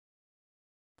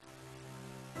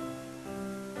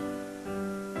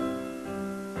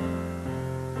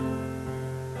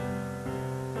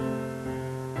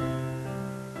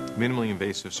Minimally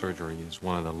invasive surgery is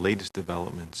one of the latest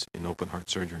developments in open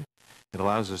heart surgery. It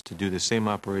allows us to do the same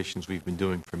operations we've been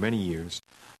doing for many years,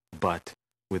 but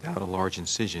without a large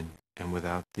incision and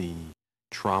without the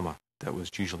trauma that was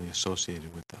usually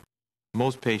associated with them.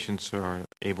 Most patients are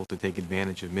able to take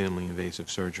advantage of minimally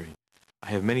invasive surgery. I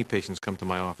have many patients come to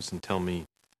my office and tell me,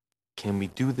 can we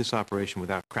do this operation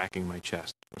without cracking my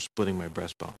chest or splitting my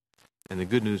breastbone? And the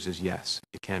good news is yes,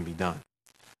 it can be done.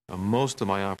 Most of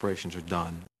my operations are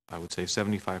done, I would say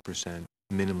 75%,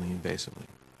 minimally invasively.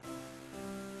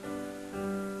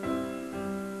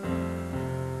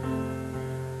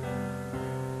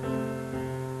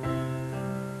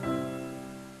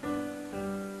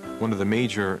 One of the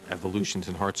major evolutions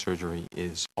in heart surgery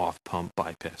is off-pump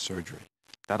bypass surgery.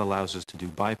 That allows us to do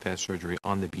bypass surgery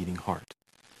on the beating heart.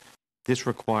 This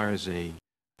requires a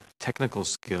technical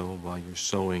skill while you're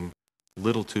sewing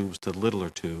little tubes to littler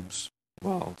tubes,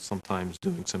 while sometimes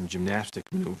doing some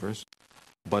gymnastic maneuvers,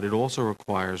 but it also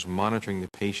requires monitoring the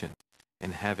patient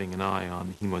and having an eye on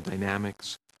the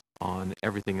hemodynamics, on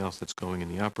everything else that's going in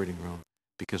the operating room,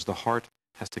 because the heart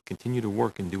has to continue to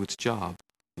work and do its job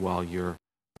while you're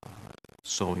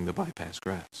sewing the bypass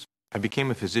grafts. I became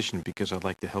a physician because I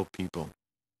like to help people.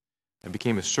 I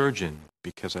became a surgeon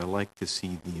because I like to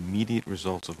see the immediate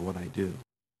results of what I do.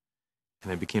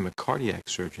 And I became a cardiac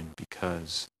surgeon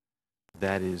because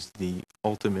that is the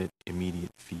ultimate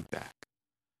immediate feedback.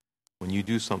 When you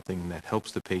do something that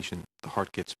helps the patient, the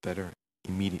heart gets better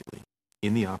immediately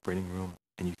in the operating room,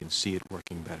 and you can see it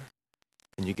working better.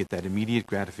 And you get that immediate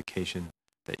gratification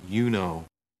that you know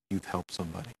you've helped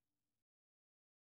somebody.